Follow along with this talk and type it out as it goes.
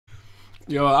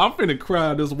Yo, I'm finna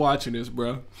cry just watching this,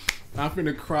 bro. I'm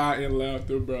finna cry in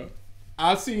laughter, bro.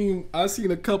 I seen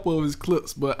a couple of his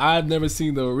clips, but I've never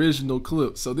seen the original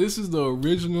clip. So this is the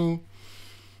original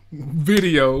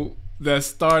video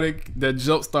that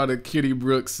jump started Kenny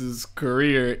Brooks's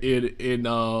career in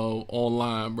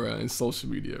online, bro, in social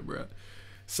media, bro.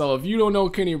 So if you don't know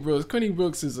Kenny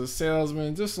Brooks is a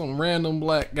salesman, just some random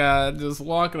black guy just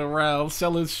walking around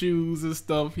selling shoes and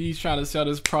stuff. He's trying to sell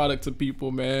his product to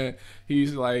people, man.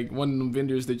 He's like one of them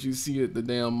vendors that you see at the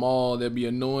damn mall that be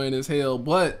annoying as hell,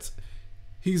 but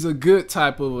he's a good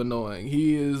type of annoying.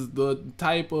 He is the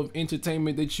type of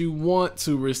entertainment that you want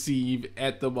to receive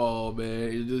at the mall,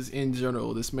 man. Just in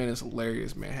general, this man is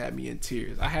hilarious, man. Had me in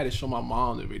tears. I had to show my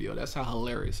mom the video. That's how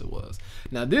hilarious it was.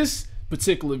 Now this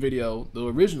particular video, the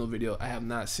original video, I have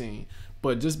not seen,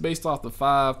 but just based off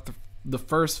the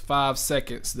first 5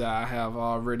 seconds that I have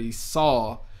already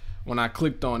saw when I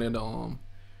clicked on it,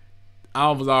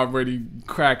 I was already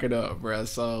cracking up, bro.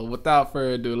 So without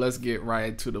further ado, let's get right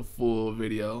into the full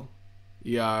video.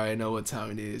 You already know what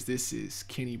time it is. This is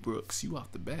Kenny Brooks. You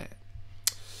off the bat.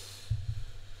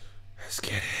 Let's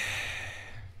get it.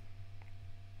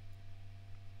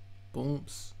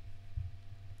 Booms.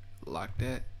 Lock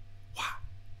that.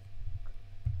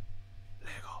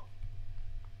 Lego.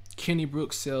 Kenny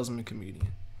Brooks, salesman,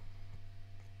 comedian.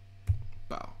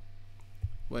 Bow.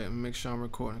 Wait, make sure I'm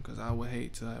recording, because I would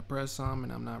hate to press some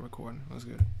and I'm not recording. Let's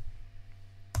get it.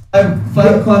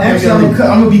 Actually, I'm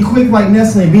gonna be quick like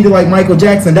Nestle and beat it like Michael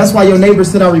Jackson. That's why your neighbor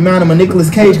said I remind him of Nicolas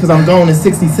Cage, because I'm gone in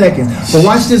 60 seconds. But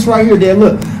watch this right here, Dad.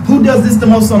 Look, who does this the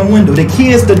most on the window? The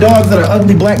kids, the dogs that are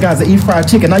ugly black guys that eat fried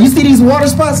chicken. Now you see these water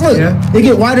spots? Look, they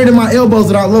get whiter than my elbows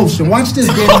without lotion. Watch this,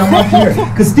 Dad, and I'm up here.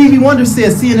 Because Stevie Wonder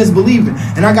says seeing is believing,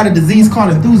 and I got a disease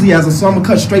called enthusiasm, so I'm gonna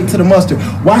cut straight to the mustard.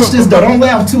 Watch this though. Don't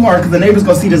laugh too hard, because the neighbors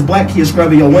gonna see this black kid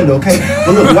scrubbing your window. Okay?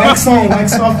 But look, wax on,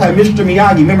 wax off like Mr.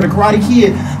 Miyagi. Remember the Karate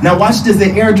Kid? Now watch this.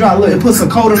 The air dry. Look, it puts a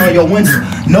coating on your window.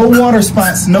 No water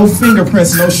spots, no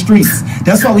fingerprints, no streaks.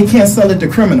 That's why we can't sell it to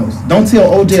criminals. Don't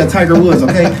tell OJ or Tiger Woods,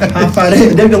 okay? High five.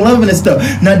 They've been loving this stuff.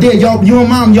 Now, Dad, y'all, you and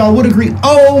Mom, y'all would agree.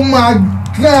 Oh my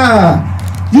God!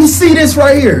 You see this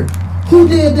right here? Who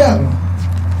did that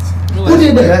one? Who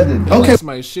did that? Okay.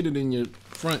 Somebody shitted in your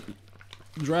front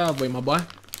driveway, my boy.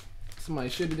 Somebody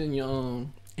shitted in your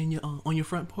on your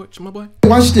front porch, my boy.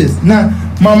 Watch this. Now,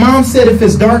 my mom said if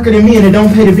it's darker than me and it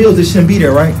don't pay the bills, it shouldn't be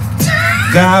there, right?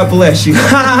 God bless you.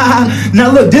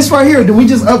 Now look, this right here, we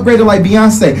just upgraded like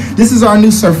Beyonce. This is our new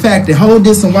surfactant. Hold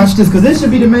this and watch this, because this should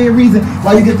be the main reason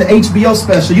why you get the HBO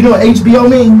special. You know what HBO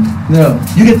means? No.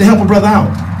 You get to help a brother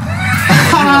out.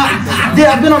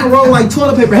 Yeah, I've been on the road like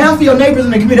toilet paper. Half of your neighbors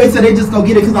in the community, they said they just go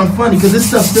get it because I'm funny, because this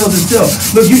stuff sells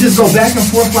itself. Look, you just go back and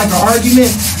forth like an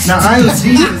argument. Now, I ain't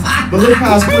Jesus, but look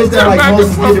how it's split there like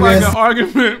Moses did the rest. Like an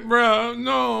argument, bro.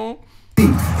 No.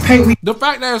 The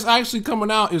fact that it's actually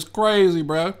coming out is crazy,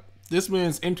 bro. This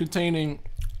man's entertaining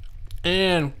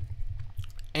and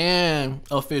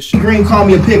official. Green call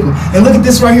me a pickle. And look at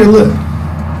this right here, look.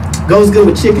 Goes good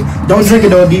with chicken. Don't drink it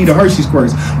though, it'll give you the Hershey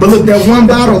squirts. But look, that one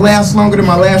bottle lasts longer than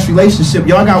my last relationship.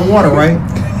 Y'all got water, right?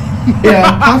 Yeah.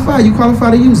 High five, you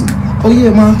qualify to use it. Oh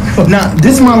yeah, Mom. Now,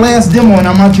 this is my last demo and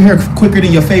I'm out your hair quicker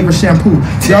than your favorite shampoo.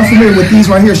 Y'all familiar with these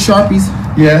right here, Sharpies?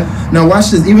 Yeah. Now watch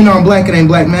this. Even though I'm black, it ain't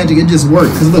black magic, it just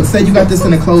works. Cause look, say you got this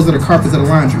in the clothes or the carpets of the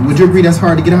laundry. Would you agree that's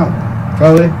hard to get out?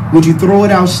 Probably. Would you throw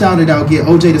it out, shout it out, get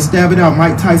OJ to stab it out,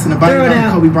 Mike Tyson to bite it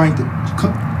out, Kobe Bryant to...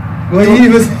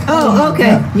 Oh, okay.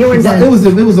 Yeah. You were done.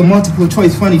 It was a multiple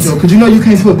choice funny joke, because you know you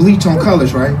can't put bleach on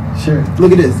colors, right? Sure.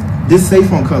 Look at this. This safe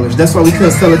on colors. That's why we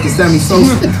couldn't sell it to Sammy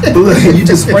Sosa. But look, you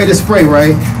just spray the spray,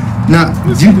 right? Now,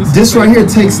 this right here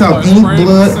takes out ink,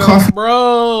 blood, coffee.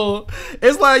 Bro,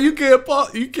 it's like you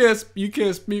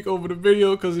can't speak over the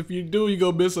video, because if you do, you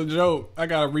go miss a joke. I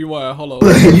gotta rewind. Hold on.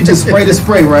 Look, you just spray the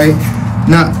spray, right?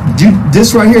 Now,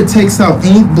 this right here takes out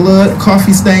ink, blood,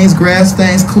 coffee stains, grass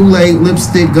stains, Kool-Aid,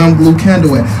 lipstick, gum glue,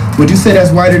 candle wet. Would you say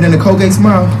that's whiter than a Colgate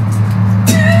Smile?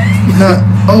 Now,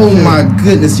 oh my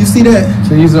goodness, you see that?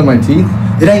 Should I use it on my teeth?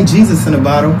 It ain't Jesus in the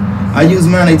bottle. I use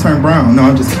mine, they turn brown. No,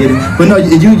 I'm just kidding. But no,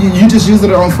 you just use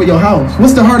it on for your house.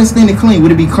 What's the hardest thing to clean?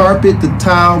 Would it be carpet, the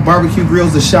tile, barbecue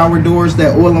grills, the shower doors,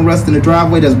 that oil and rust in the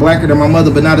driveway that's blacker than my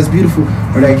mother but not as beautiful,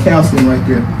 or that calcium right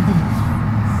there?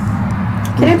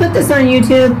 Can I put this on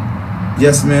YouTube?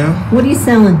 Yes, ma'am. What are you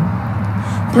selling?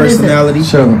 Personality.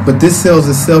 Sure. But this sells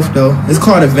itself though. It's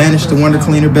called Advantage, the Wonder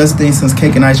Cleaner, best thing since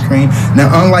cake and ice cream.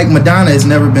 Now, unlike Madonna, it's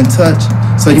never been touched.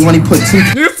 So you only put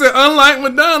 2 You said unlike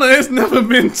Madonna, it's never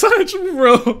been touched,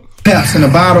 bro. caps in a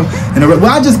bottle. And well,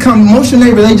 I just come, most of your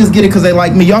neighbors, they just get it because they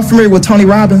like me. Y'all familiar with Tony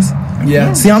Robbins?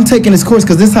 Yeah. See, I'm taking this course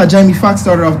because this is how Jamie Foxx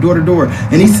started off door to door.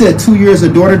 And he said 2 years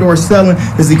of door to door selling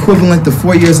is equivalent to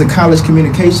 4 years of college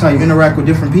communication, how you interact with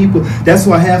different people. That's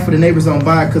why half of the neighbors don't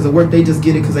buy it because of work. They just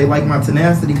get it because they like my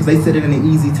tenacity, because they said it in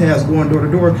an easy task going door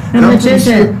to door. And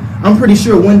I'm pretty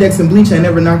sure Windex and bleach ain't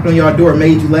never knocked on y'all door,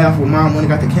 made you laugh when mom went and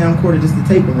got the camcorder just to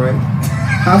tape them, right?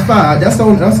 High five. That's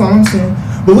all I'm saying.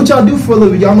 But what y'all do for a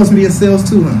living? Y'all must be in sales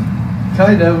too, huh?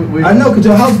 Kind of. I know, because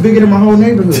your house bigger than my whole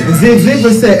neighborhood. And Zig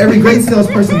Ziglar said every great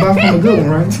salesperson buys from a good one,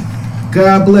 right?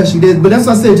 God bless you. But that's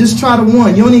what I said. Just try the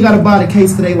one. You only got to buy the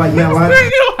case today like that.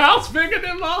 Your house bigger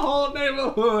than my whole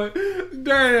neighborhood.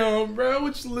 Damn, bro.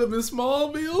 What, you live in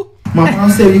Smallville? My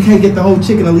mom said you can't get the whole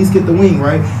chicken, at least get the wing,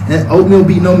 right? And oatmeal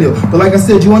beat no meal. But like I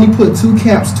said, you only put 2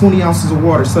 caps, 20 ounces of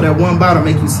water, so that one bottle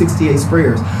make you 68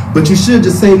 sprayers. But you should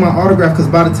just save my autograph,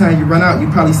 because by the time you run out, you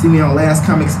probably see me on Last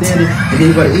Comic Standard, and then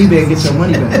you go to eBay and get your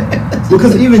money back.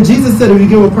 Because even Jesus said if you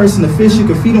give a person a fish, you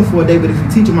can feed them for a day, but if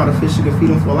you teach them how to fish, you can feed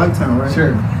them for a lifetime, right?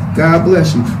 Sure. God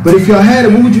bless you. But if y'all had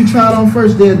it, what would you try it on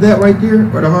first? That right there,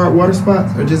 or the hard water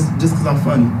spots, or just because I'm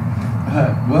funny?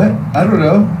 What? I don't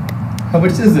know. How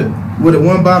much is it? With it,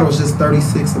 one bottle is just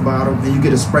 36 a bottle, and you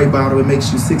get a spray bottle, it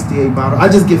makes you 68 bottle. I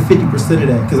just get 50% of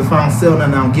that, because if I don't sell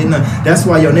nothing, I don't get nothing. That's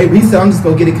why your neighbor, he said, I'm just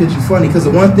going to get it because you're funny. Because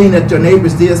the one thing that your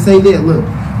neighbors did say there, look,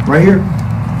 right here,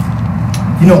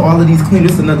 you know all of these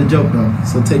cleaners, this is another joke though,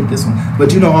 so take this one.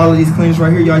 But you know all of these cleaners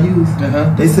right here y'all use?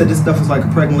 They said this stuff is like a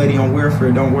pregnant lady on welfare,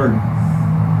 it don't work.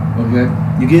 Okay.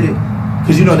 You get it?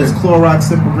 Because you know there's Clorox,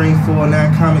 Simple Green, Full,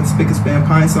 Comic, Spick and Span,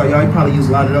 Pine Salt. Y'all probably use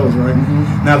a lot of those, right?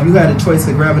 Now if you had a choice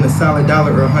of grabbing a solid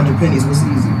dollar or 100 pennies, what's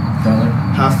easier? Dollar.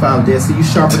 High five there. See, you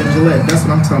sharper than Gillette. That's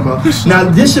what I'm talking about. Now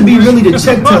this should be really the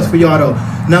check test for y'all though.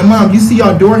 Now mom, you see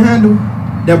y'all door handle?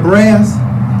 That brass?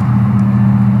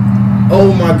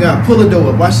 Oh my God, pull the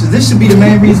door up. Watch this. This should be the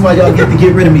main reason why y'all get to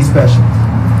get rid of me special.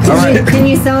 All right. Can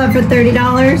you sell it for $30?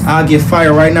 I'll get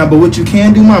fired right now. But what you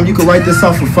can do, mom, you can write this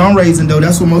off for fundraising though.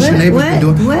 That's what most of your neighbors been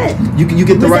doing. What? You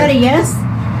get the Was right. that a yes?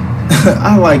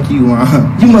 I like you,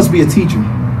 You must be a teacher.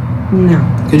 No.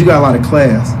 Because you got a lot of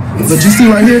class. But you see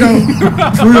right here though,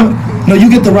 for real, no, you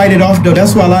get to write it off though.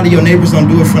 That's why a lot of your neighbors don't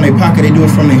do it from their pocket. They do it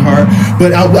from their heart.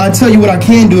 But I'll tell you what I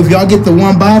can do. If y'all get the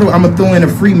one bottle, I'm going to throw in a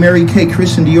free Mary Kay,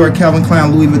 Christian Dior, Calvin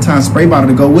Klein, Louis Vuitton spray bottle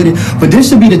to go with it. But this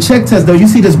should be the check test though. You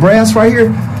see this brass right here?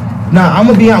 Nah, I'm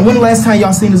going to be on. When the last time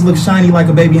y'all seen this look shiny like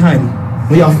a baby hiney?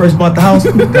 When y'all first bought the house?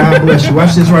 God bless you.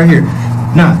 Watch this right here.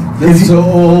 Nah, it's so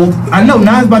old. I know,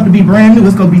 now it's about to be brand new.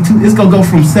 It's gonna go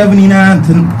from 79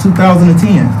 to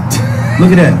 2010.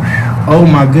 Look at that. Oh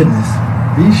my goodness.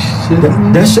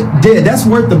 That's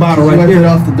worth the bottle right there. It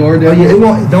off the door. Oh yeah, it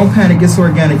won't. Don't panic. It's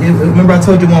organic. Remember, I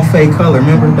told you it won't fade color.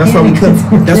 Remember, that's why we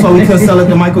couldn't. That's why we couldn't sell it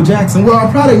to Michael Jackson. Well, our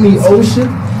product need OSHA,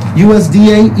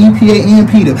 USDA, EPA, and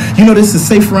PETA. You know, this is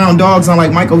safe around dogs,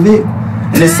 unlike Michael Vick,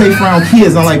 and it's safe around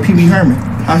kids, unlike Pee Wee Herman.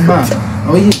 High five.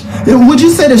 Oh yeah. Would you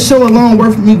say the show alone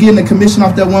worth me getting a commission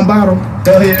off that one bottle?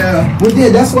 Hell yeah. Well, yeah,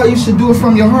 that's why you should do it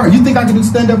from your heart. You think I can do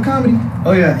stand-up comedy?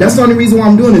 Oh yeah. That's the only reason why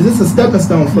I'm doing this. This is a stepping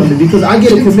stone for me because I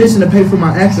get a commission to pay for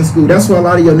my acting school. That's why a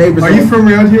lot of your neighbors. Are you from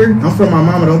around here? I'm from my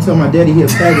mama. Don't tell my daddy he a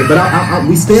faggot. But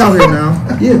we stay out here now.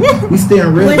 Yeah, we stay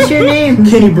in real. What's your name?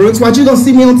 Kenny Brooks. Why you gonna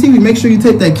see me on TV? Make sure you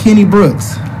take that Kenny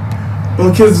Brooks. Well,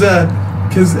 because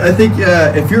I think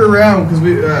if you're around, because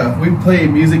we play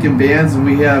music in bands and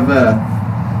we have.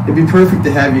 It'd be perfect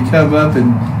to have you come up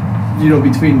and,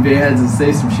 between bands and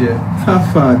say some shit.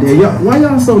 High five there. Y'all, why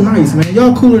y'all so nice, man?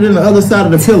 Y'all cooler than the other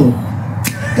side of the pillow.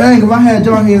 Dang, if I had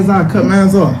y'all hands, I'd cut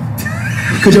mine off.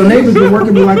 Because your neighbors been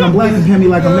working me like I'm black and paying me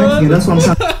like I'm Mexican. That's what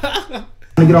I'm trying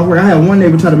to get off work. I had one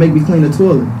neighbor try to make me clean the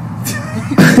toilet.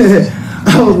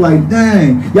 I was like,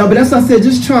 dang. Y'all, but that's what I said,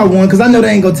 just try one, because I know they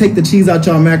ain't going to take the cheese out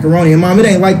y'all macaroni. And, Mom, it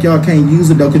ain't like y'all can't use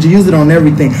it, though, because you use it on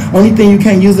everything. Only thing you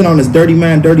can't use it on is dirty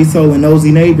man, dirty soul, and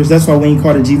nosy neighbors. That's why we ain't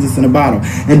called it Jesus in a bottle.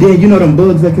 And then, you know them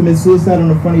bugs that commit suicide on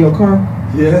the front of your car?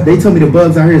 Yeah. They told me the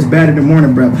bugs out here is bad in the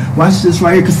morning, bro. Watch this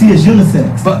right here, because see, it's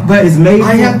unisex. But it's made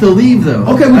I have to leave, though.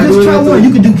 Okay, well, just try one.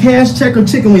 You can do cash, check, or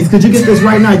chicken wings. Could you get this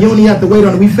right now? You don't even have to wait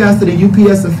on it. We faster than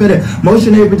UPS and FedEx. Most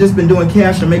of your neighbors just been doing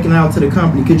cash and making it out to the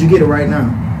company. Could you get it right now?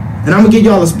 And I'm going to give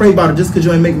y'all a spray bottle just because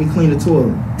you ain't make me clean the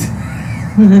toilet.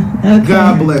 Okay.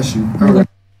 God bless you. All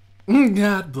right.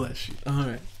 God bless you. All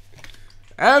right.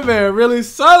 That man really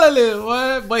solid,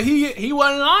 what? But he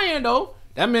wasn't lying, though.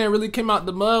 That man really came out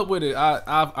the mud with it.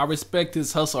 I respect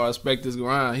his hustle. I respect his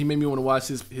grind. He made me want to watch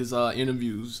his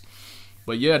interviews.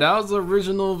 But yeah, that was the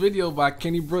original video by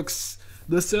Kenny Brooks,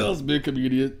 the Salesman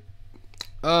comedian.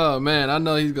 Oh man, I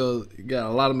know he got a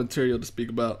lot of material to speak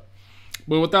about.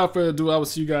 But without further ado, I will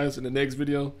see you guys in the next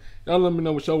video. Y'all let me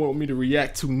know what y'all want me to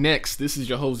react to next. This is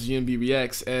your host, Gmb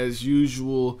Reacts. As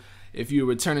usual, If you're a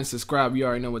returning subscriber, you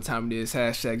already know what time it is.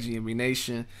 Hashtag Gmb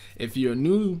Nation. If you're a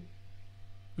new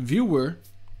viewer,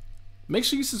 make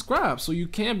sure you subscribe so you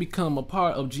can become a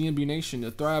part of Gmb Nation,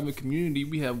 the thriving community.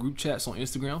 We have group chats on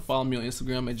Instagram. Follow me on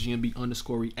Instagram at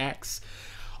Gmb_reacts.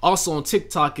 Also on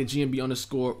TikTok at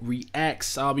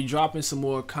Gmb_reacts. I'll be dropping some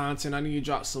more content. I need to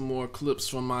drop some more clips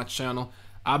from my channel.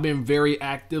 I've been very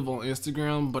active on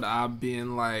Instagram, but I've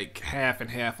been like half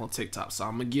and half on TikTok. So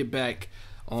I'm going to get back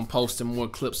on posting more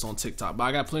clips on TikTok. But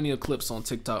I got plenty of clips on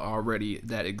TikTok already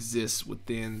that exist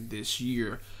within this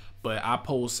year. But I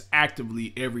post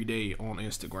actively every day on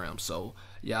Instagram. So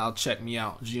y'all check me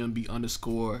out.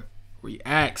 Gmb_reacts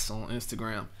on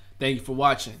Instagram. Thank you for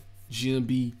watching.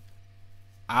 Gmb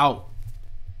out.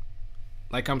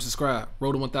 Like, comment, subscribe.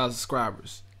 Road to 1,000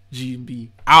 subscribers. Gmb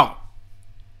out.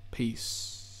 Peace.